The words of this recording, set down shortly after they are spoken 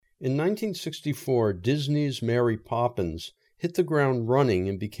In 1964, Disney's Mary Poppins hit the ground running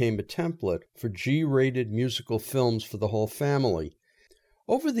and became a template for G-rated musical films for the whole family.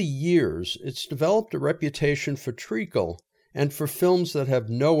 Over the years, it's developed a reputation for treacle and for films that have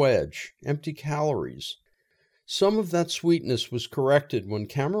no edge, empty calories. Some of that sweetness was corrected when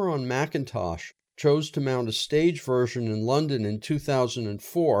Cameron Mackintosh chose to mount a stage version in London in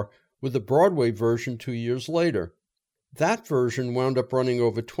 2004 with a Broadway version 2 years later. That version wound up running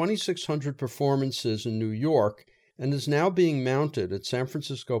over 2,600 performances in New York and is now being mounted at San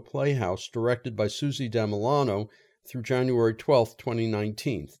Francisco Playhouse, directed by Susie DeMilano, through January 12,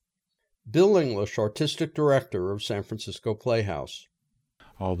 2019. Bill English, Artistic Director of San Francisco Playhouse.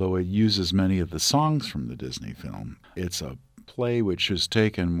 Although it uses many of the songs from the Disney film, it's a play which is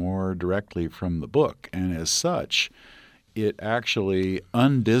taken more directly from the book, and as such, it actually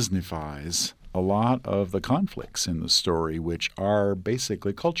un-Disneyfies a lot of the conflicts in the story, which are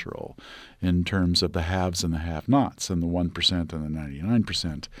basically cultural in terms of the haves and the have-nots and the 1% and the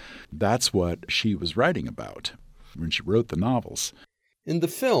 99%. That's what she was writing about when she wrote the novels. In the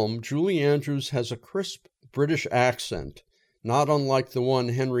film, Julie Andrews has a crisp British accent, not unlike the one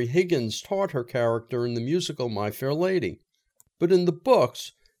Henry Higgins taught her character in the musical My Fair Lady. But in the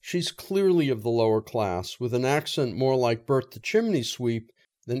books, she's clearly of the lower class, with an accent more like Bert the Chimney Sweep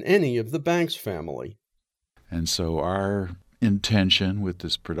than any of the Banks family. And so our intention with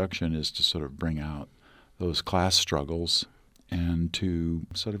this production is to sort of bring out those class struggles and to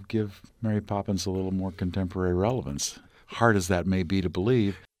sort of give Mary Poppins a little more contemporary relevance, hard as that may be to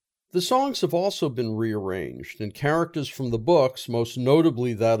believe. The songs have also been rearranged, and characters from the books, most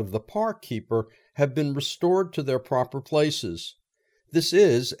notably that of the park keeper, have been restored to their proper places. This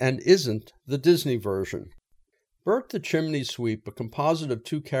is, and isn't, the Disney version. Bert the Chimney Sweep, a composite of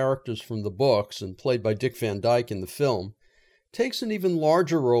two characters from the books and played by Dick Van Dyke in the film, takes an even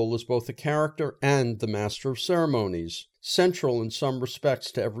larger role as both a character and the master of ceremonies, central in some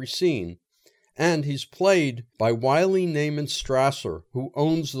respects to every scene. And he's played by Wiley Naaman Strasser, who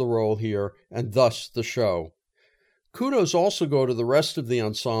owns the role here and thus the show. Kudos also go to the rest of the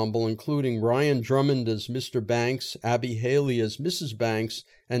ensemble, including Ryan Drummond as Mr. Banks, Abby Haley as Mrs. Banks,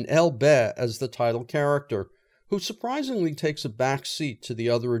 and Elle Beh as the title character, who surprisingly takes a back seat to the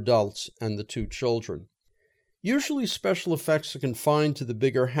other adults and the two children. Usually special effects are confined to the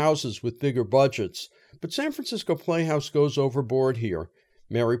bigger houses with bigger budgets, but San Francisco Playhouse goes overboard here.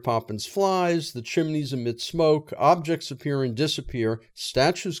 Mary Poppins flies, the chimneys emit smoke, objects appear and disappear,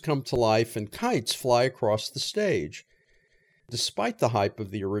 statues come to life, and kites fly across the stage. Despite the hype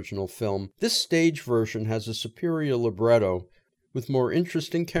of the original film, this stage version has a superior libretto with more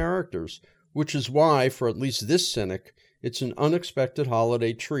interesting characters, which is why, for at least this cynic, it's an unexpected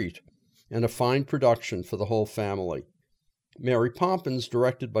holiday treat and a fine production for the whole family. Mary Poppins,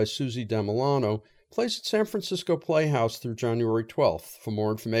 directed by Susie DeMilano, plays at San Francisco Playhouse through January 12th. For more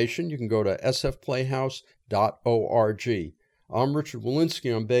information, you can go to sfplayhouse.org. I'm Richard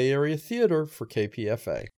Walensky on Bay Area Theater for KPFA.